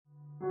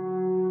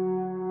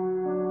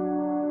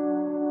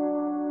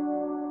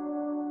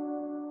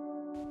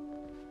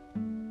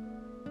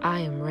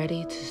I am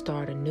ready to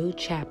start a new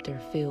chapter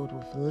filled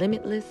with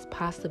limitless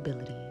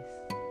possibilities.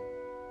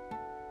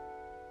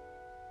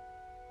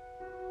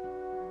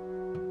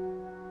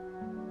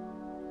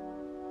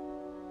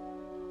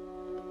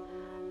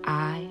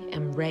 I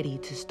am ready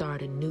to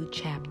start a new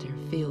chapter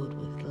filled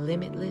with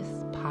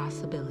limitless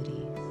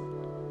possibilities.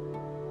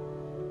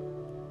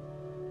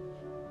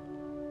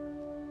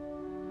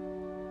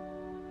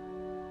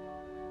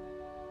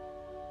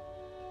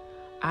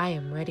 I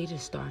am ready to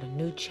start a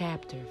new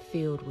chapter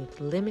filled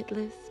with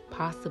limitless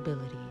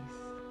possibilities.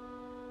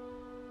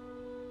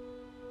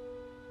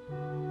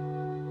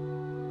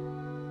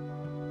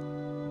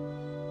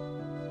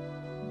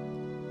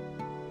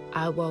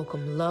 I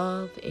welcome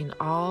love in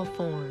all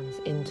forms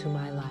into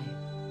my life.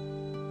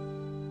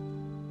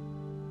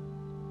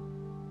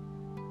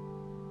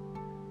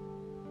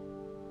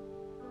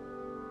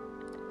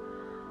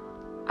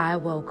 I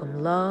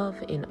welcome love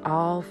in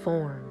all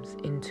forms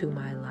into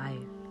my life.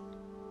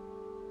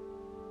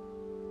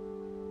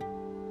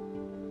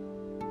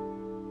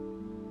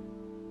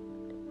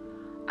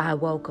 I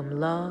welcome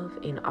love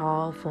in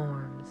all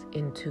forms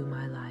into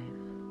my life.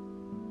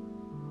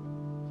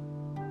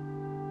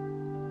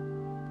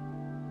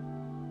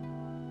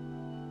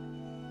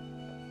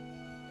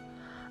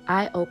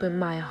 I open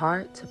my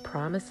heart to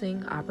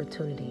promising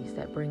opportunities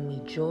that bring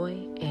me joy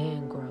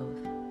and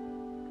growth.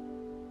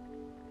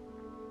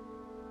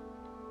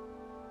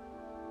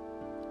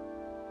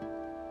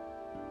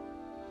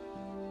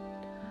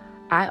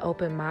 I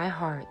open my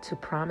heart to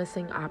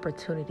promising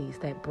opportunities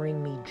that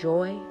bring me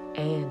joy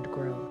and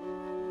growth.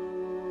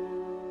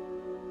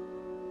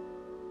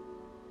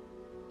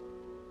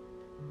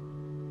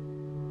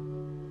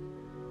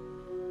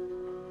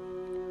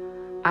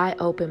 I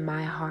open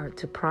my heart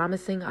to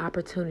promising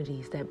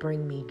opportunities that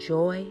bring me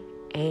joy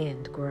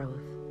and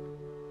growth.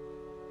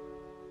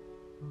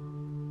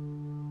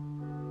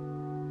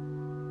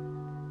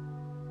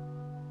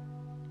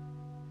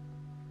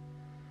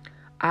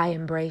 I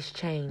embrace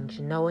change,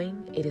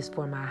 knowing it is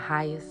for my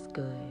highest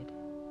good.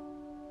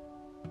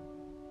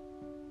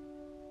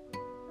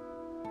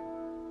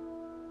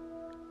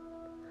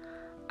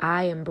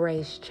 I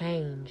embrace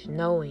change,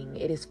 knowing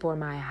it is for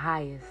my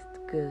highest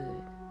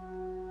good.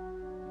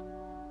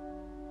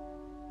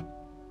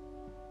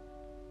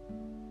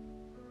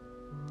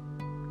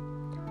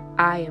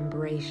 I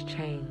embrace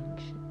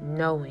change,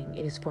 knowing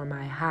it is for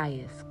my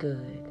highest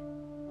good.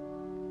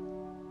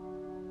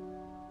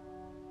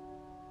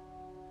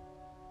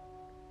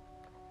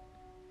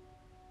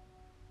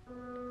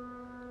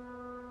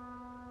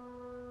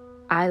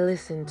 I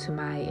listen to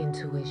my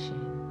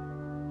intuition.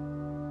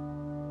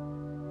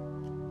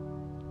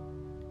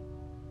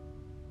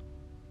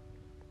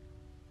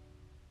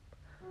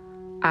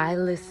 I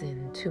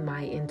listen to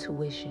my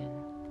intuition.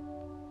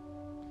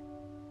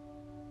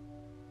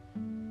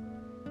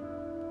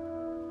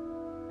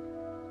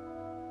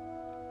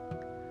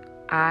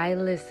 I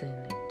listen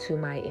to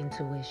my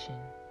intuition.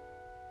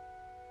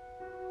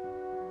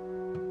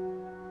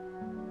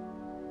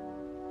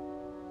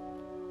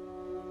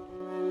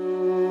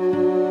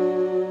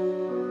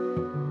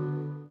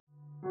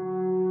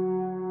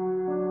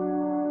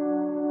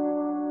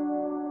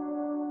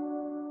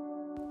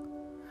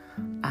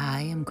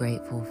 I am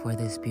grateful for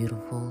this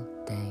beautiful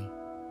day.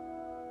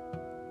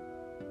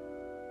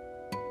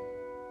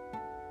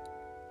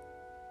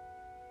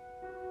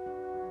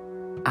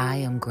 I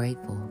am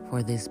grateful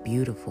for this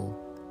beautiful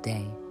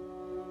day.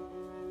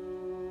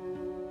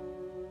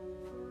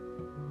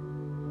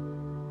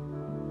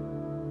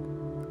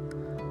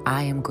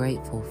 I am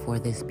grateful for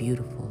this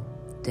beautiful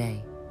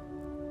day.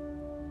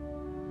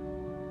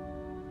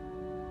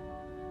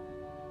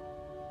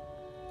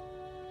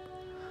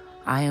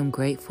 I am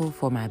grateful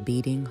for my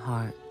beating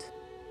heart.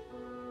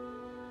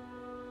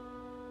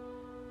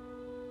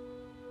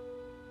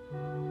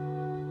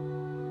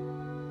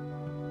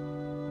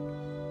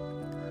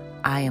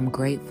 I am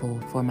grateful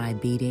for my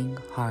beating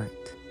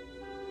heart.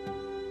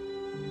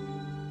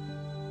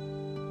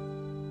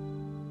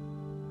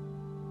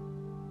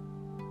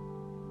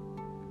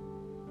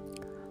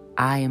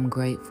 I am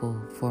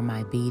grateful for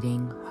my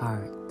beating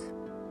heart.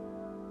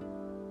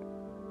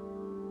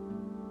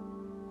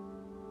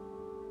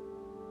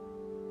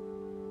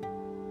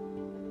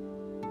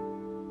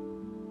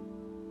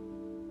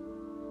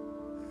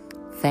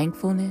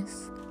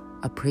 Thankfulness,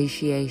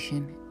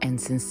 appreciation, and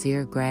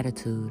sincere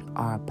gratitude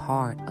are a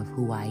part of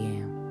who I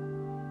am.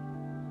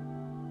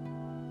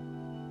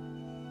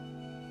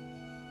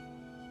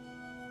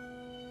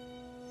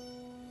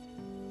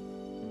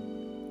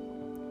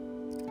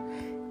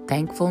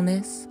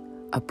 Thankfulness,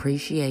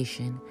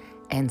 appreciation,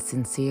 and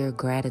sincere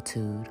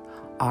gratitude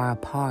are a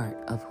part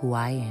of who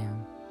I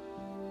am.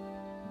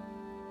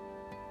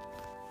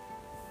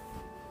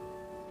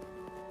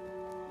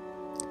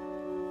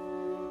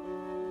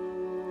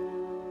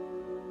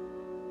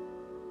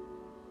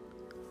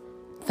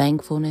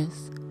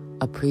 Thankfulness,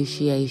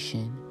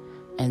 appreciation,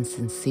 and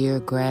sincere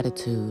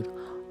gratitude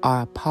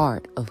are a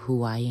part of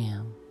who I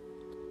am.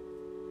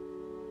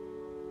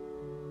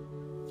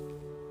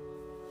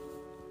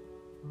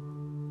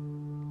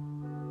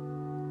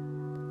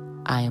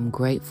 I am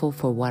grateful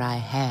for what I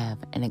have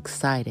and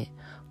excited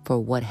for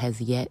what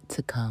has yet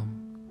to come.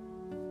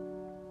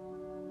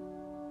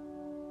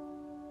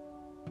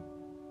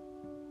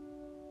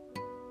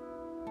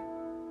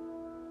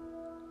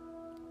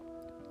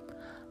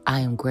 I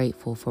am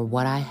grateful for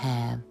what I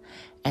have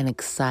and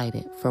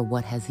excited for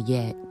what has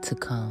yet to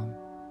come.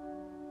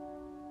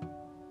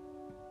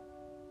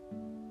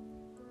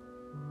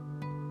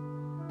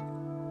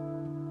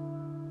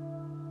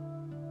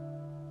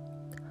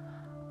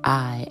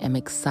 I am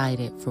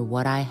excited for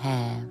what I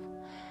have,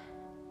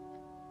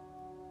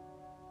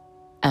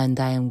 and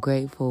I am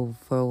grateful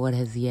for what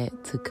has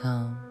yet to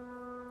come.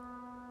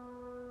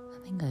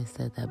 I think I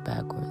said that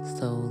backwards,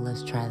 so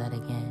let's try that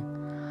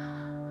again.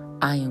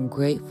 I am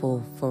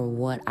grateful for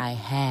what I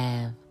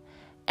have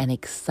and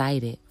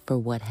excited for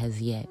what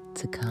has yet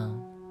to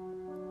come.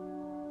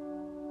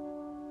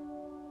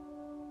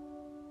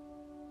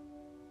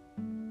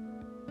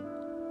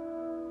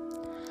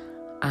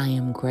 I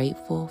am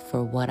grateful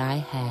for what I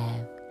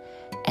have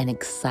and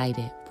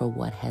excited for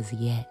what has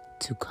yet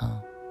to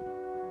come.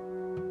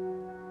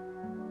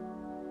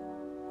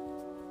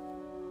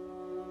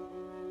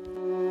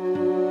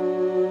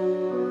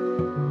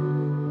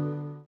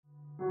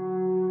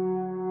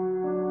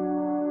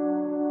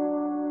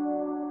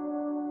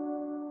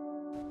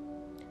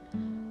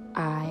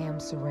 I am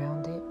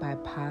surrounded by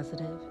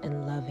positive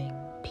and loving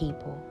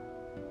people.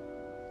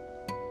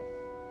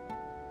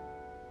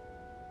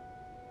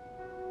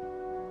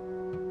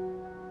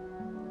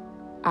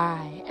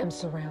 I am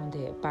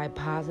surrounded by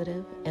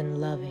positive and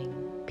loving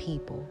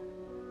people.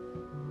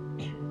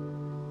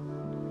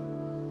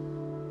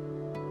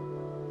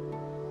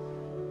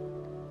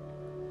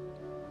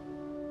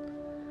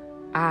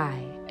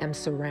 I am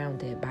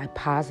surrounded by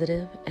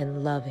positive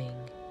and loving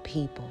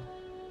people.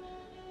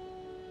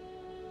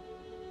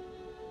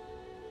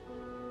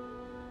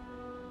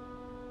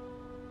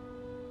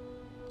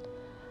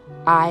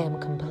 I am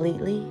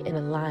completely in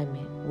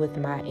alignment with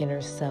my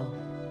inner self.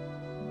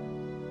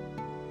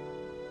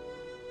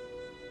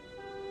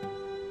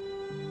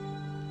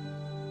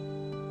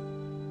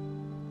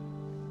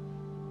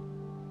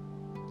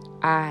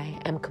 I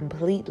am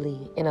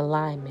completely in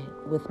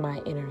alignment with my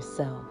inner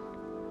self.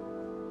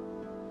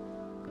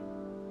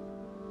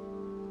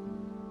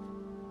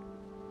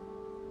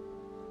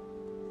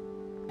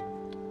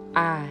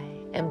 I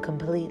am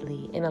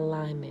completely in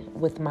alignment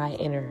with my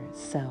inner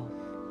self.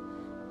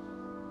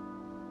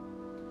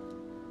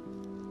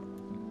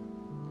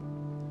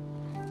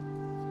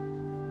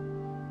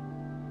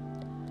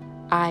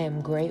 I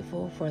am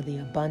grateful for the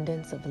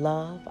abundance of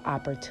love,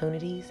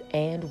 opportunities,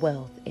 and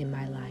wealth in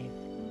my life.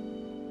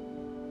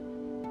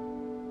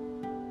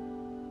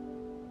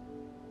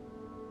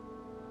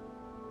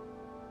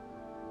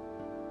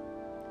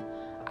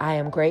 I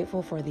am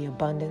grateful for the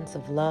abundance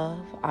of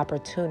love,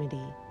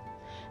 opportunity,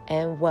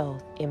 and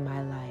wealth in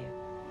my life.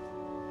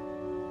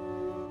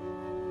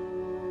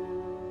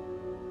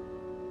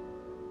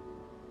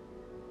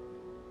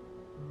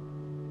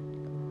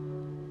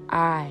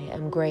 I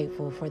am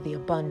grateful for the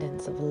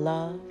abundance of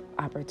love,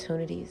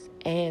 opportunities,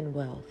 and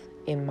wealth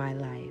in my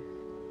life.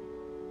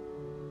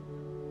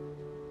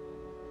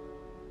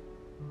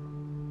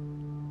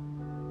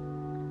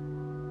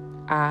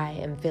 I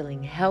am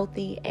feeling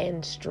healthy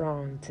and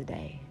strong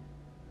today.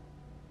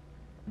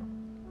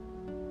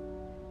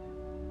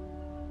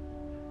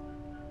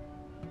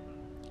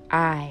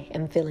 I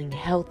am feeling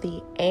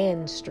healthy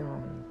and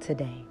strong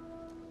today.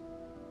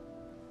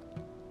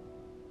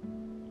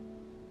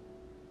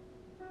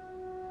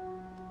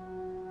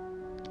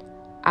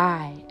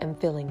 I am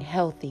feeling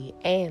healthy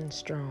and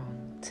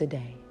strong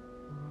today.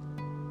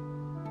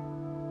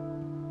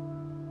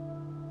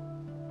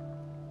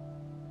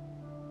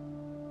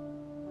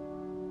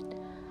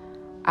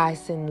 I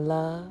send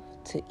love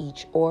to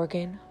each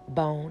organ,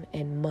 bone,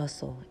 and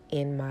muscle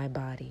in my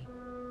body.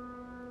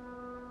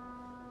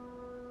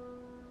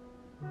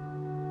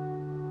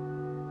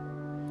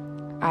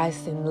 I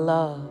send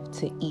love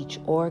to each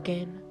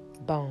organ,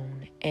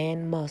 bone,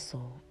 and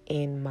muscle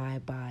in my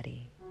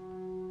body.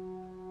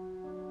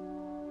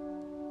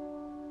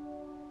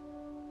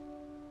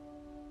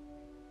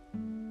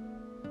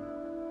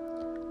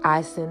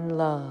 I send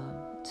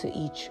love to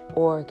each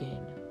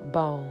organ,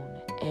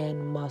 bone,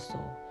 and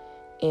muscle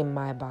in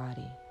my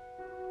body.